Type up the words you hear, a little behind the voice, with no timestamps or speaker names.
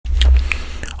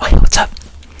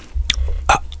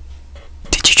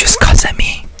yells at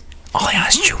me. All I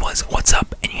asked you was, what's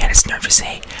up? And you had this nerve to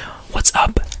say, what's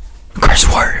up?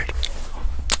 Curse word.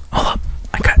 Hold up.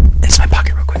 I got this in my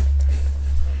pocket real quick.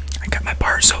 I got my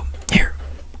bar, so here.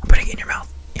 I'm putting it in your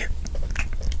mouth. Here.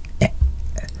 Yeah.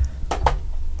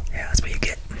 Yeah, that's what you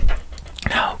get.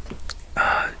 Now,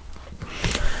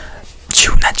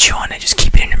 not chew on it, just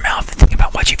keep it in your mouth and think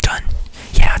about what you've done.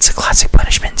 Yeah, it's a classic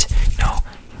punishment. You know,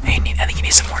 I think you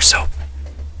need some more soap.